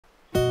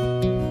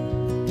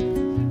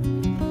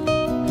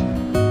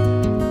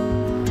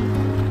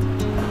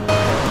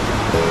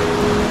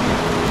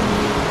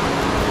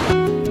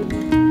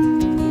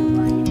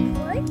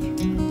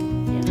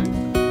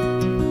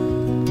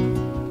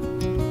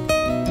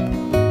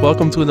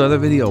Welcome to another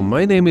video.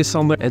 My name is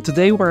Sander and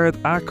today we're at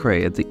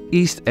Achray at the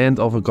east end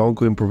of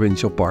Algonquin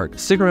Provincial Park.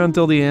 Stick around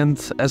till the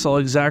end as I'll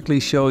exactly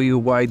show you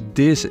why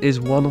this is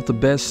one of the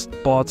best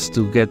spots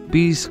to get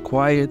peace,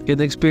 quiet, and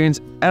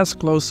experience as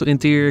close to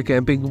interior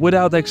camping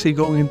without actually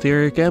going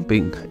interior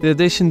camping. In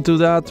addition to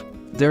that,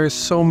 there are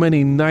so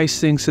many nice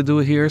things to do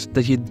here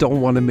that you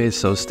don't want to miss,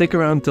 so stick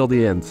around till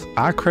the end.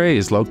 Achray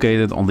is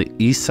located on the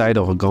east side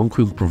of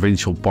Algonquin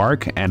Provincial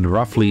Park and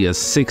roughly a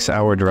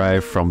 6-hour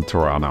drive from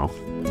Toronto.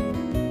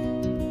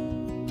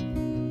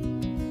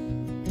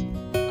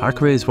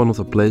 Achray is one of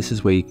the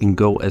places where you can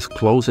go as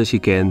close as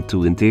you can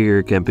to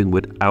interior camping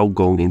without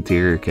going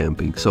interior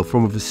camping. So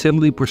from a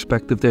facility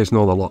perspective, there's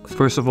not a lot.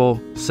 First of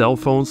all, cell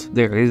phones,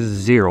 there is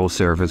zero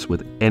service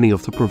with any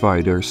of the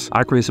providers.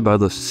 Achray is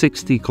about a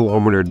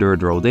 60-kilometer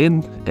dirt road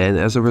in, and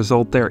as a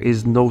result, there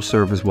is no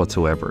service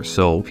whatsoever.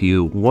 So if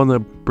you want to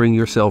bring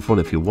your cell phone,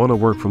 if you want to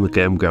work from the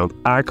campground,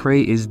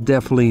 Achray is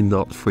definitely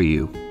not for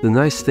you. The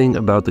nice thing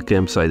about the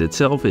campsite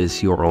itself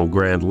is you're on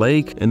Grand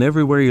Lake, and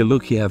everywhere you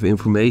look you have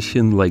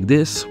information like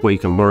this where you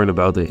can learn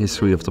about the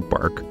history of the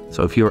park.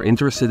 So if you're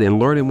interested in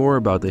learning more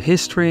about the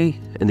history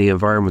and the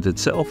environment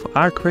itself,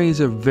 Achray is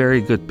a very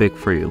good pick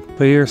for you.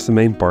 But here's the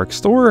main park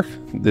store.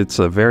 It's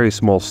a very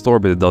small store,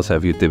 but it does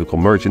have your typical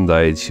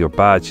merchandise, your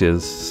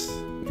badges,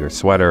 your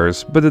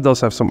sweaters, but it does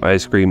have some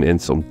ice cream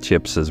and some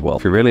chips as well.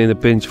 If you're really in a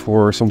pinch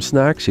for some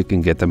snacks, you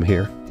can get them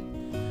here.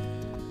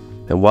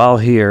 And while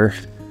here,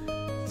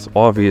 it's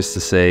obvious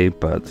to say,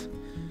 but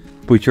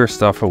put your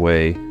stuff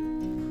away,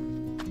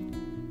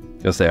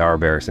 because there are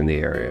bears in the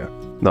area.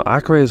 Now,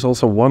 Achray is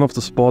also one of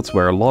the spots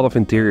where a lot of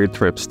interior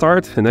trips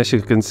start, and as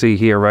you can see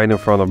here right in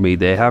front of me,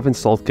 they have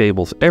installed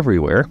cables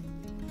everywhere.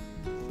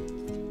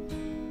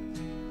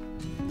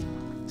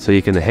 So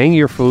you can hang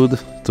your food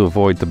to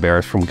avoid the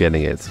bears from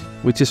getting it,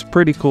 which is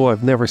pretty cool.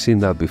 I've never seen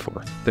that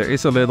before. There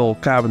is a little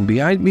cabin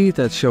behind me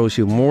that shows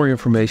you more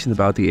information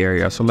about the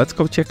area, so let's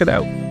go check it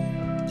out.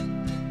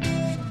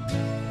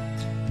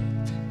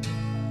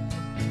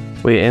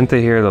 When you enter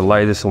here, the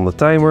light is on the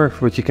timer,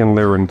 but you can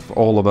learn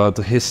all about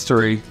the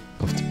history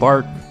of the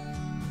park.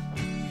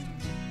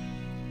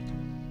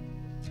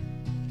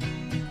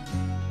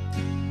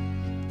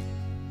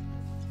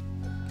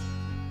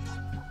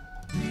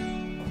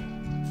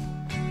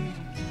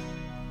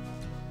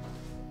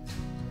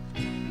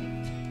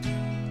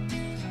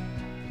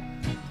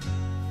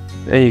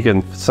 And you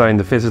can sign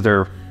the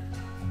visitor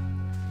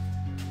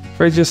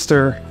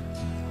register.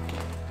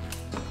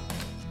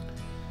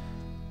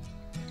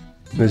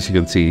 As you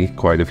can see,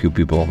 quite a few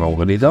people have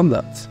already done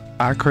that.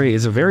 Achray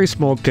is a very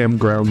small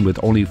campground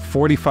with only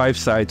 45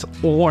 sites,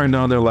 all are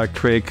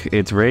non-electric,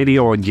 it's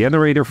radio and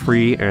generator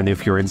free, and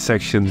if you're in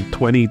section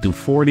 20 to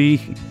 40,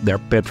 they're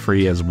pet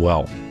free as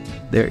well.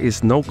 There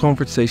is no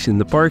comfort station in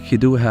the park. You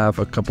do have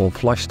a couple of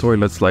flush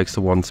toilets like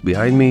the ones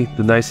behind me.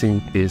 The nice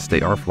thing is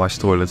they are flush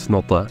toilets,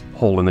 not the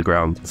hole in the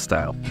ground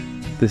style.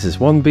 This is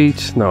one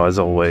beach. Now, as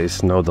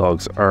always, no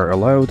dogs are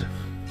allowed.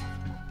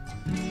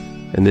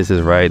 And this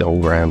is right on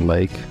Grand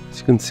Lake. As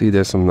you can see,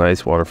 there's some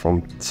nice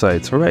waterfront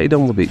sites right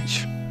on the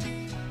beach.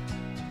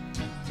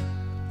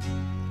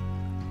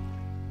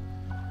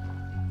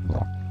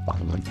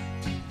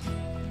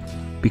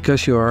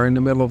 Because you are in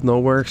the middle of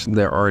nowhere,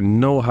 there are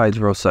no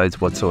hydro sites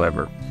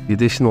whatsoever. The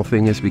additional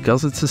thing is,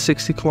 because it's a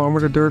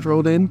 60-kilometer dirt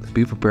road in,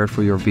 be prepared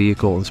for your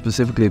vehicle, and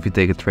specifically if you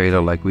take a trailer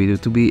like we do,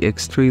 to be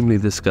extremely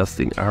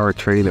disgusting. Our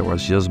trailer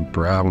was just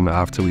brown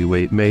after we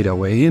made our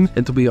way in,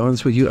 and to be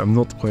honest with you, I'm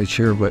not quite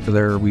sure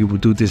whether we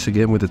would do this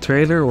again with the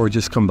trailer or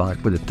just come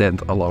back with a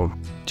tent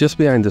alone. Just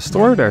behind the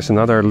store, there's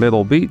another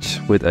little beach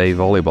with a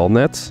volleyball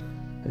net,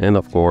 and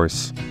of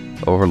course,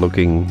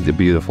 overlooking the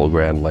beautiful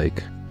Grand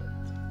Lake.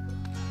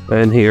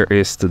 And here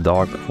is the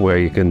dock where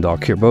you can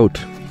dock your boat.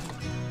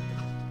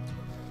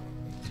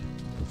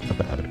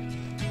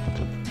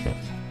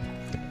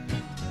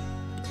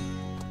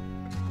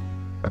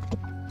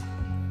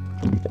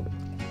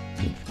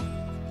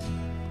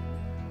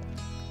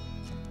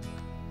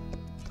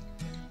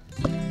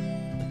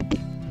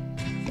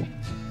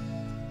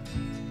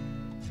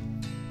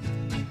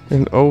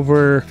 And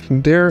over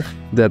there,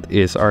 that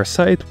is our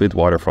site with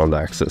waterfront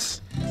access.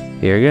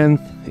 Here again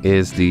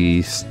is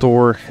the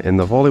store and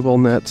the volleyball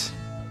net.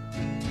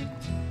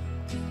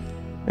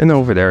 And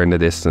over there in the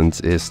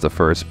distance is the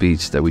first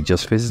beach that we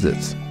just visited.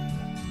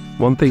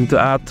 One thing to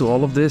add to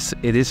all of this,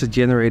 it is a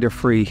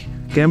generator-free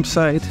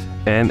campsite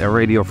and a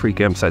radio-free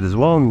campsite as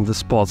well. And the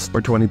spots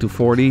for 20 to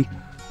 40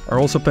 are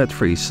also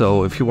pet-free.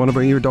 So if you want to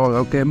bring your dog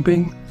out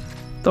camping,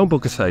 don't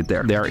book a site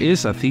there. There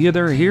is a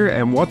theater here,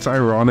 and what's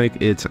ironic,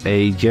 it's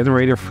a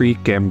generator-free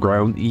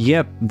campground,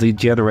 yet the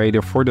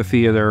generator for the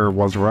theater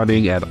was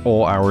running at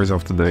all hours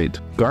of the night.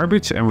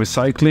 Garbage and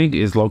recycling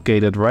is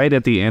located right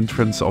at the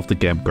entrance of the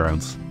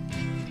campgrounds.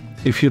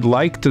 If you'd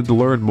like to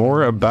learn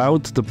more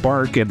about the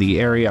park and the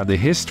area, the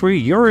history,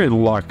 you're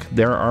in luck.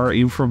 There are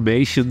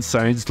information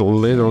signs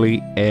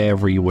literally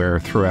everywhere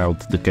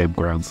throughout the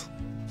campgrounds.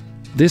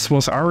 This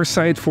was our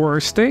site for our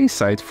stay,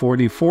 site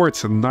 44.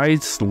 It's a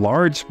nice,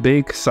 large,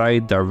 big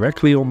site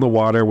directly on the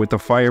water with a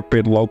fire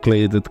pit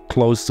located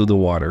close to the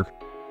water.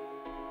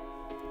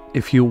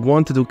 If you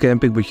want to do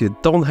camping but you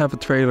don't have a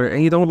trailer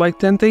and you don't like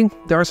tenting,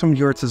 there are some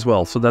yurts as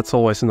well, so that's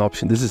always an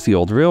option. This is the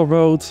old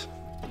railroad.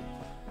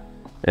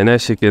 And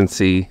as you can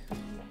see,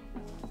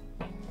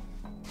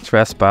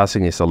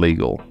 trespassing is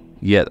illegal.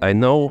 Yet I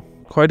know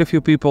quite a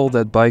few people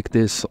that bike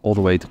this all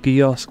the way to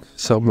Kiosk,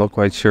 so I'm not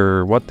quite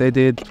sure what they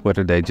did,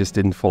 whether they just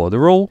didn't follow the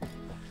rule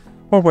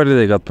or whether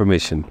they got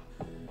permission.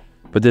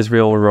 But this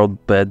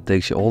railroad bed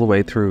takes you all the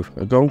way through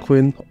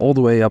Algonquin, all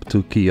the way up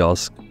to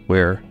Kiosk,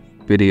 where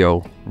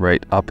video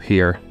right up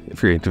here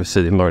if you're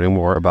interested in learning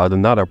more about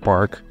another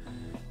park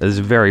that is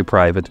very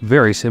private,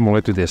 very similar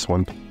to this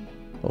one.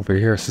 Over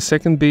here is the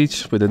second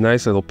beach with a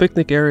nice little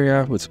picnic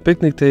area with some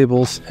picnic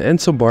tables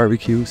and some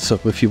barbecue, so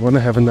if you want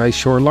to have a nice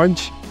shore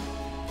lunch,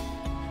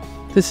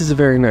 this is a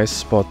very nice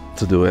spot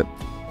to do it.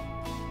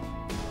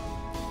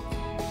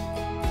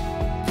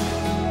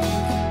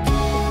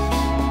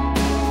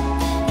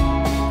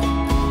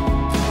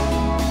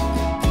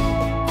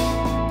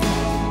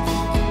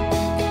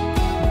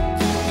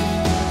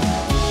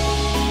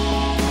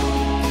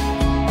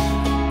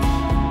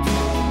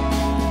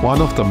 One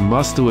of the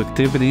must-do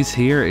activities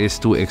here is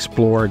to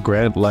explore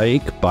Grand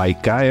Lake by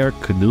kayak,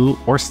 canoe,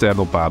 or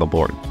stand-up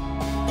paddleboard.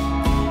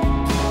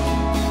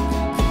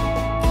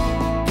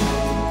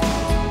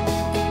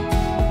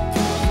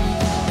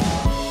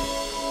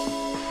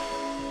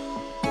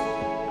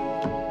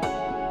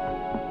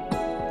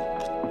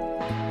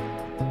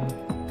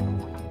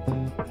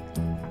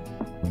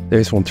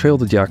 There's one trail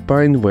to Jack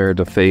Pine where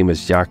the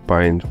famous Jack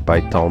Pine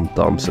by Tom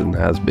Thompson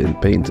has been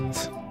painted.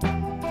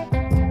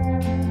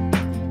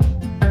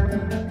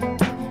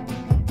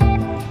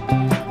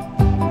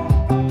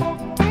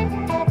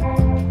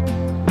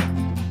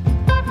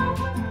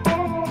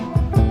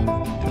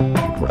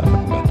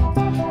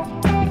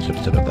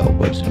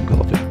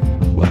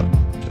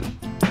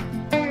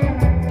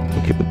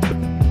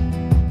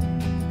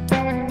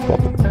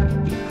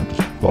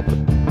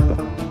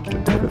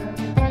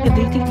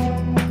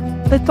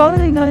 The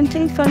following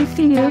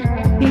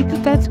 1950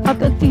 that's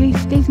up at the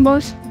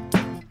Immerse.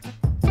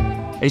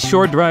 A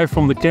short drive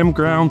from the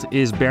campground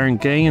is Barron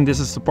Canyon. This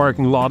is the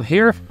parking lot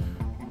here.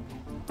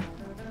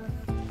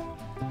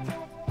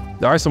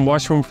 There are some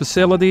washroom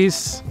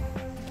facilities.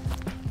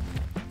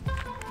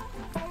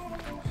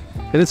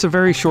 And it's a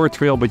very short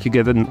trail, but you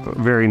get a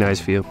very nice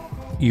view.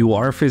 You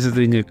are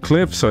visiting a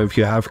cliff, so if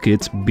you have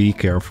kids, be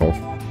careful.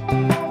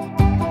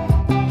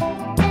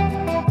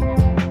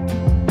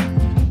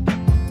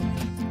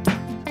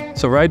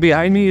 So right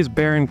behind me is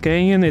Barron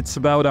Canyon. It's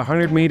about a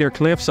 100-meter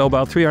cliff, so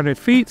about 300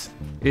 feet.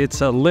 It's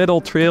a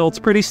little trail, it's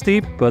pretty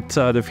steep, but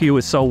the view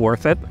is so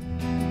worth it.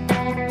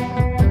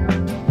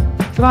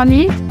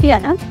 Ronnie,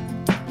 yeah.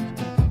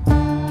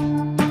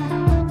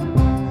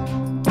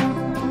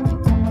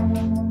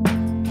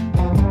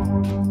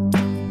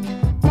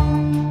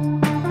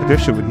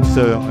 Adesso vi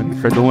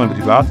freddo di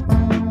arrivato,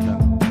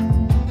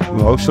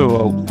 ma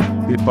also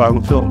vi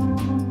parlo film.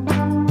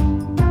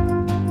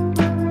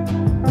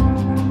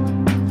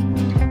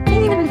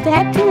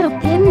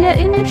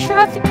 In the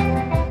traffic.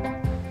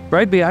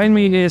 Right behind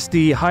me is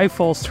the High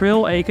Falls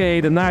Trail, aka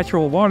the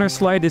natural water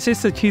slide. This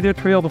is the cheater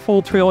trail. The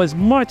full trail is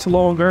much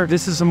longer.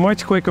 This is a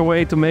much quicker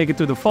way to make it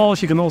to the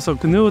falls. You can also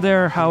canoe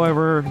there.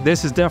 However,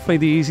 this is definitely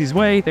the easiest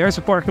way. There's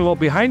a parking lot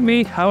behind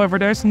me. However,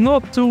 there's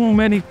not too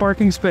many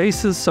parking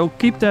spaces, so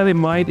keep that in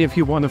mind if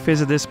you want to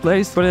visit this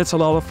place. But it's a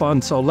lot of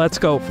fun, so let's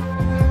go.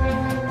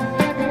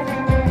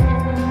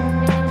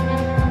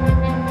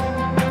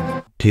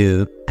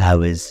 2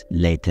 hours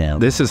later.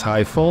 This is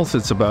High Falls.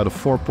 It's about a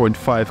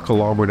 4.5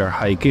 kilometer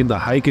hike in. The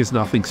hike is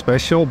nothing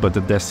special, but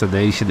the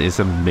destination is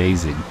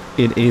amazing.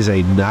 It is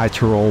a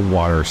natural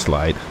water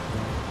slide.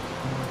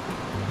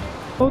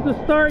 So to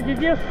start, you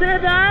just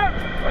sit out.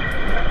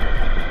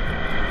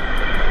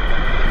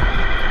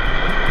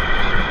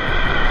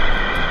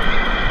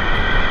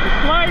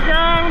 Slide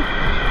down.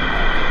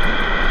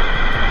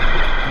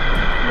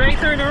 Right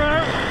turn around.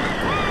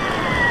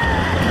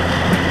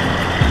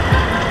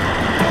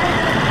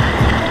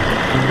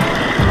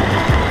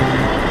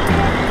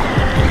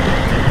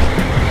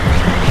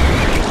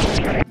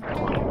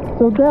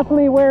 So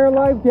definitely wear a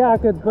life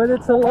jacket, but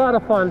it's a lot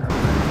of fun.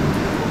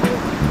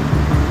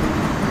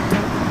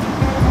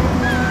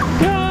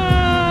 Go!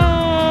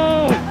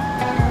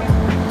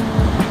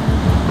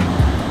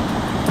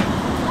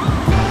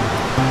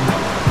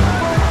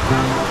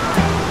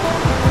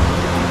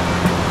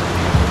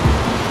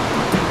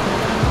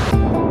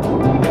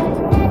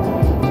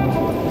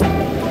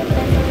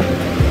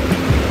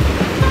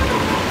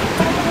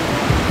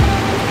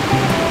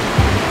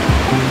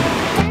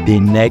 The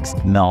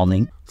next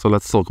morning. So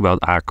let's talk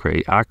about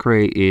Achray.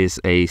 Achray is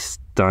a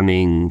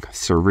stunning,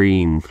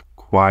 serene,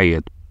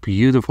 quiet,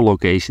 beautiful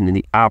location in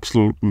the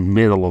absolute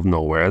middle of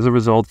nowhere. As a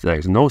result,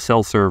 there's no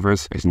cell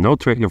service, there's no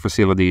trailer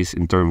facilities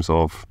in terms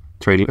of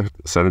trailer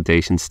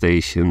sanitation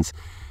stations,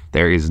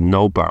 there is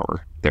no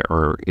power.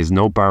 is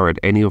no power at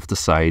any of the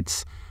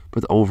sites.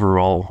 But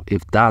overall,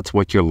 if that's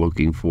what you're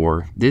looking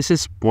for, this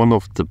is one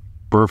of the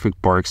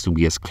perfect parks to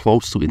be as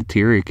close to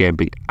interior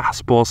camping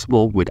as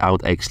possible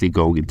without actually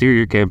going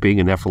interior camping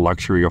and have the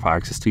luxury of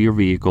access to your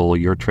vehicle,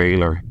 your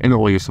trailer, and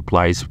all your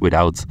supplies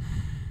without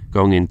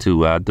going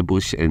into the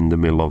bush in the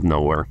middle of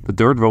nowhere. The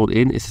dirt road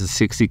in is a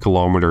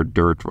 60-kilometer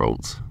dirt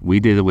road. We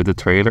did it with a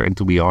trailer, and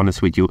to be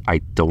honest with you, I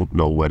don't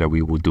know whether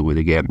we would do it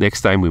again.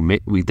 Next time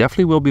we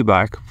definitely will be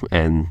back,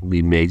 and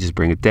we may just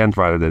bring a tent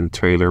rather than a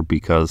trailer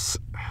because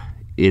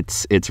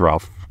it's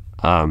rough.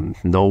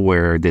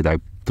 Nowhere did I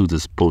do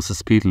this post the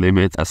speed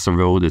limit, as the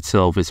road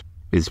itself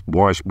is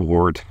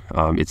washboard.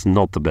 It's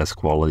not the best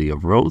quality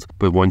of road,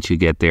 but once you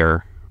get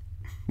there,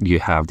 you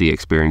have the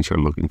experience you're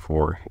looking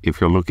for. If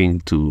you're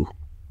looking to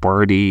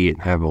party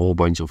and have a whole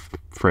bunch of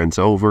friends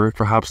over,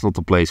 perhaps not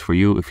the place for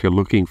you. If you're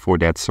looking for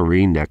that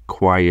serene, that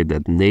quiet,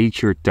 that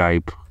nature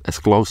type, as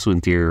close to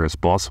interior as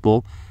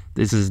possible,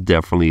 this is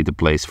definitely the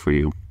place for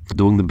you.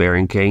 Doing the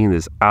Barron Canyon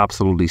is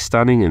absolutely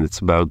stunning, and it's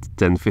about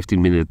 10-15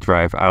 minute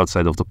drive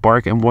outside of the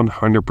park, and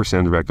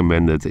 100%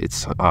 recommended.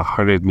 It's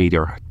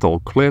 100-meter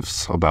tall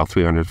cliffs, about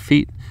 300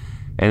 feet,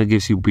 and it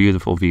gives you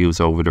beautiful views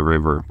over the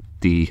river.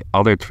 The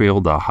other trail,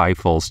 the High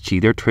Falls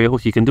Cheater Trail,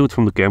 you can do it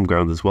from the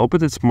campground as well,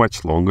 but it's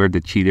much longer. The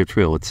Cheater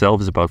Trail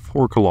itself is about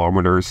 4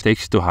 kilometers,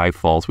 takes you to High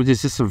Falls, which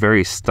is just a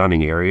very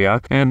stunning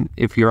area. And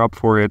if you're up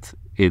for it,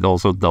 it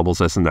also doubles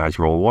as a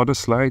natural water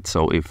slide.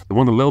 So if you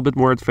want a little bit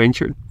more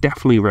adventure,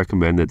 definitely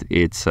recommend it.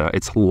 It's a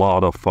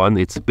lot of fun.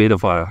 It's a bit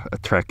of a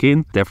trek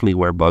in. Definitely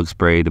wear bug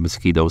spray. The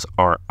mosquitoes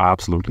are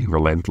absolutely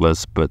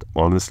relentless, but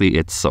honestly,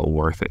 it's so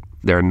worth it.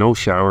 There are no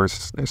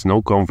showers, there's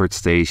no comfort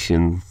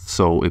station,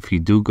 so if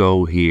you do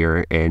go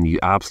here and you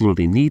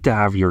absolutely need to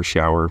have your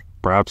shower,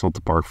 perhaps not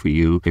the park for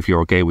you. If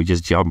you're okay with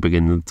just jumping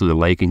into the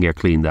lake and get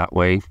clean that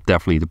way,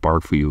 definitely the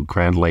park for you.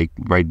 Grand Lake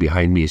right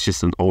behind me is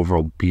just an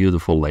overall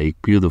beautiful lake,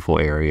 beautiful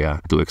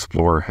area to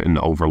explore and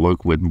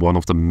overlook with one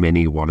of the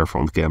many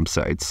waterfront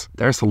campsites.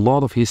 There's a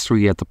lot of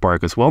history at the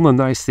park as well. The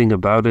nice thing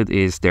about it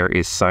is there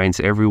is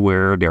signs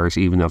everywhere. There's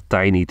even a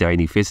tiny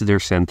visitor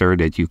center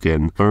that you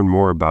can learn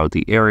more about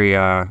the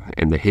area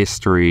and the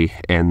history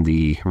and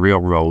the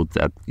railroad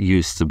that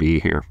used to be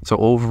here. So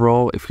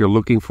overall, if you're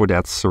looking for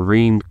that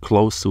serene,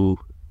 close to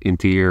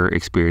interior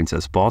experience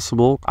as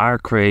possible,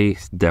 Achray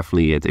is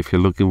definitely it. If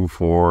you're looking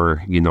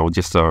for,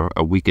 just a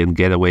weekend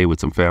getaway with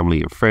some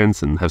family and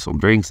friends and have some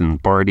drinks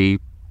and party,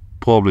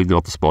 probably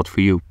not the spot for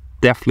you.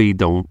 Definitely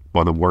don't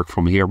want to work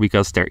from here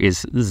because there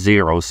is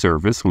zero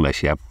service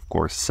unless you have, of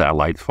course,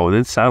 satellite phone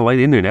and satellite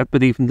internet,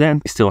 but even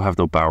then, you still have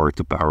no power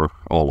to power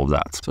all of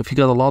that. So if you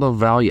got a lot of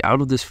value out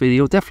of this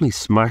video, definitely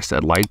smash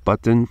that like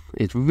button.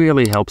 It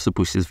really helps to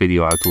push this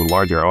video out to a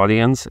larger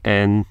audience,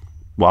 and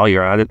while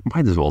you're at it,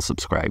 might as well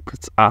subscribe.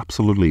 It's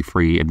absolutely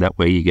free, and that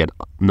way you get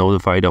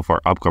notified of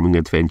our upcoming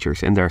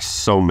adventures, and there's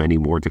so many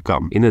more to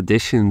come. In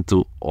addition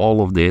to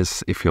all of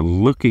this, if you're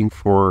looking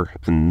for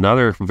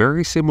another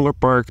very similar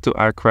park to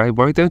Achray,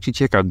 why don't you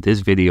check out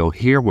this video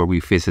here where we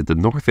visit the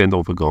north end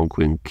of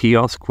Algonquin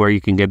kiosk, where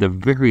you can get a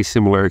very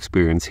similar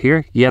experience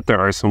here, yet there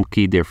are some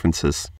key differences.